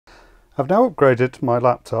I've now upgraded my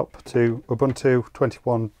laptop to Ubuntu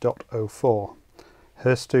 21.04,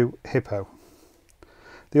 Herstu Hippo.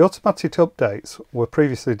 The automatic updates were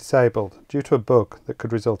previously disabled due to a bug that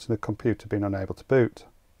could result in the computer being unable to boot.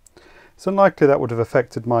 It's unlikely that would have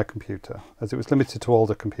affected my computer, as it was limited to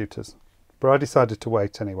older computers, but I decided to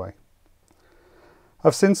wait anyway.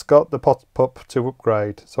 I've since got the pop-up to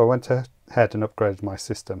upgrade, so I went ahead and upgraded my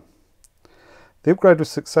system. The upgrade was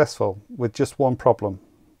successful with just one problem,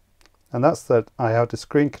 and that's that I had a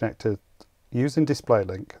screen connected using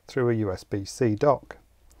Displaylink through a USB-C dock.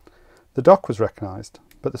 The dock was recognised,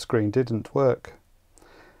 but the screen didn't work.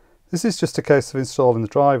 This is just a case of installing the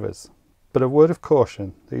drivers, but a word of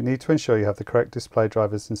caution that you need to ensure you have the correct display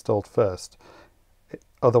drivers installed first.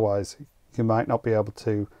 Otherwise, you might not be able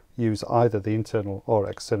to use either the internal or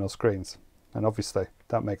external screens, and obviously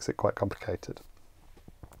that makes it quite complicated.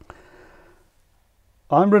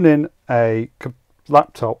 I'm running a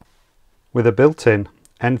laptop with a built-in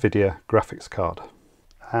NVIDIA graphics card,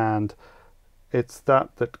 and it's that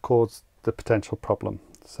caused the potential problem.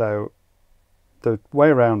 So the way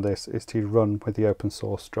around this is to run with the open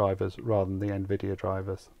source drivers rather than the NVIDIA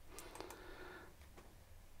drivers.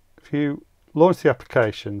 If you launch the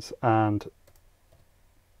applications and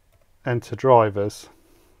enter drivers,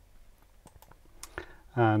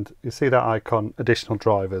 and you see that icon, additional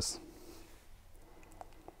drivers.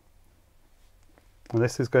 And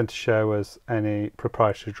this is going to show us any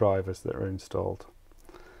proprietary drivers that are installed.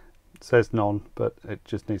 It says none, but it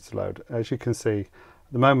just needs to load. As you can see, at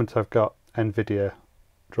the moment I've got NVIDIA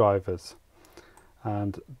drivers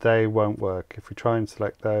and they won't work. If we try and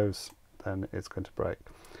select those, then it's going to break.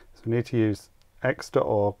 So we need to use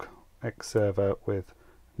x.org, X server with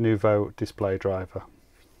Nouveau display driver.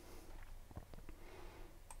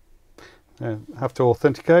 Have to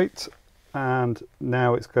authenticate, and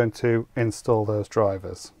now it's going to install those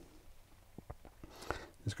drivers.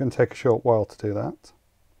 It's going to take a short while to do that.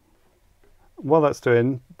 While that's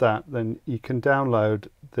doing that, then you can download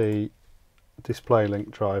the Displaylink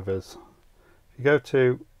drivers. If you go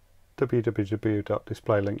to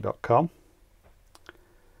www.displaylink.com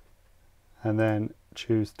and then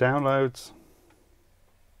choose Downloads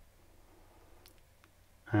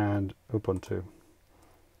and Ubuntu.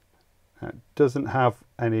 It doesn't have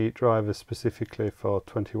any drivers specifically for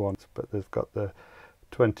 21, but they've got the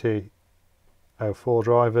 2004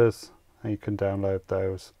 drivers, and you can download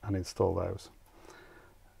those and install those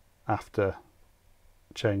after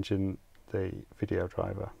changing the video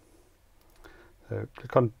driver. So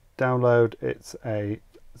click on download. It's a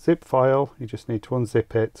zip file. You just need to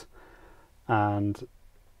unzip it and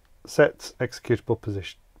set executable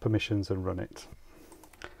permissions and run it.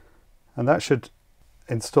 And that should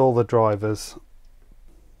install the drivers.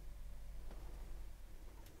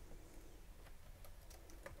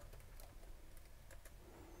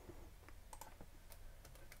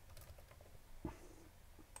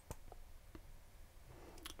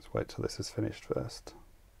 Let's wait till this is finished first.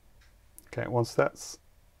 Okay, once that's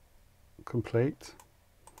complete,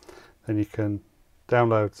 then you can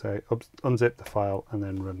download, say, unzip the file and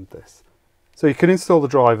then run this. So you can install the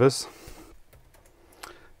drivers.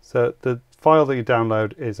 So the file that you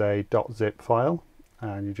download is a .zip file,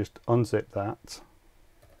 and you just unzip that,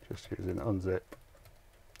 just using unzip,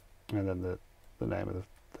 and then the name of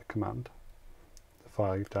the command, the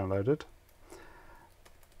file you've downloaded.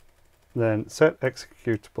 Then set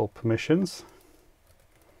executable permissions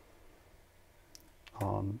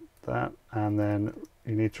on that, and then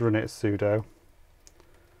you need to run it as sudo,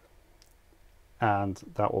 and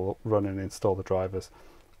that will run and install the drivers.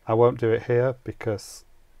 I won't do it here because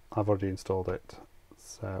I've already installed it,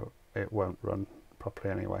 so it won't run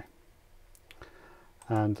properly anyway.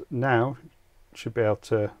 And now you should be able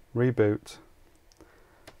to reboot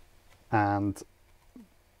and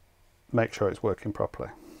make sure it's working properly.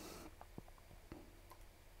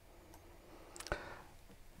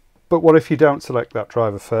 But what if you don't select that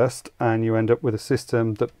driver first and you end up with a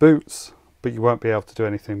system that boots, but you won't be able to do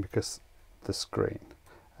anything because the screen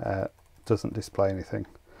doesn't display anything?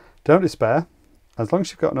 Don't despair. As long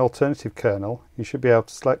as you've got an alternative kernel, you should be able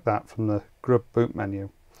to select that from the grub boot menu.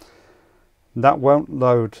 That won't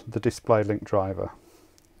load the Displaylink driver.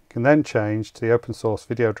 You can then change to the open source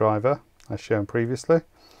video driver, as shown previously,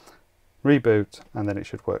 reboot, and then it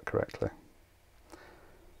should work correctly.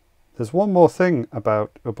 There's one more thing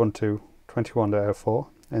about Ubuntu 21.04,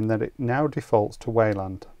 in that it now defaults to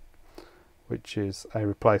Wayland, which is a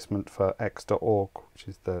replacement for x.org, which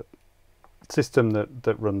is the system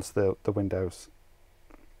that runs the Windows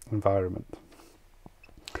environment.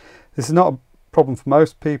 This is not a problem for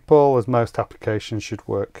most people, as most applications should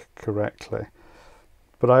work correctly.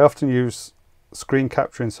 but I often use screen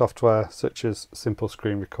capturing software such as Simple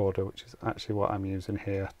Screen Recorder, which is actually what I'm using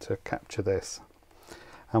here to capture this.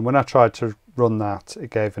 And when I tried to run that,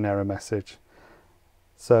 it gave an error message.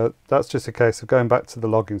 So that's just a case of going back to the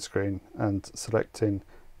login screen and selecting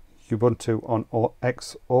Ubuntu on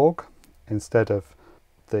Xorg instead of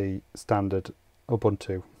the standard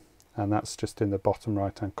Ubuntu, and that's just in the bottom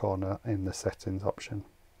right hand corner in the settings option.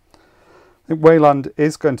 I think Wayland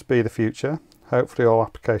is going to be the future. Hopefully all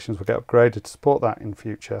applications will get upgraded to support that in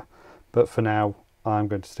future, but for now I'm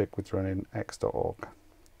going to stick with running x.org.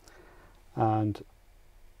 And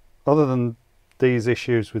other than these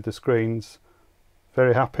issues with the screens,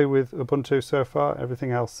 very happy with Ubuntu so far.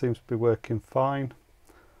 Everything else seems to be working fine,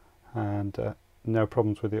 and no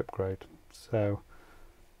problems with the upgrade. So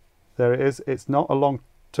there it is. It's not a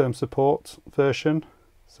long-term support version,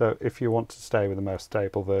 so if you want to stay with the most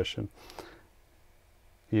stable version,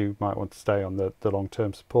 you might want to stay on the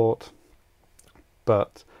long-term support.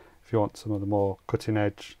 But if you want some of the more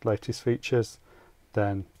cutting-edge latest features,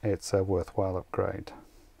 then it's a worthwhile upgrade.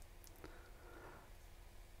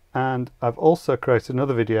 And I've also created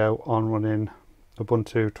another video on running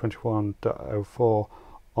Ubuntu 21.04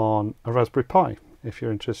 on a Raspberry Pi. If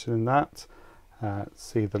you're interested in that,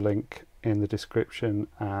 see the link in the description,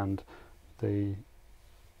 and the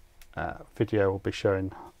video will be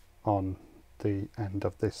shown on the end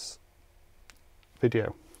of this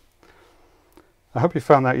video. I hope you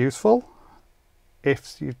found that useful.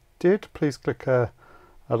 If you did, please click a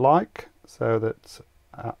like so that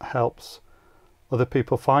helps other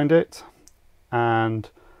people find it, and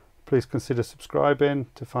please consider subscribing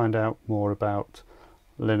to find out more about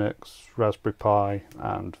Linux, Raspberry Pi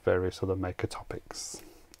and various other maker topics.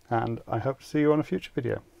 And I hope to see you on a future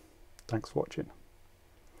video. Thanks for watching.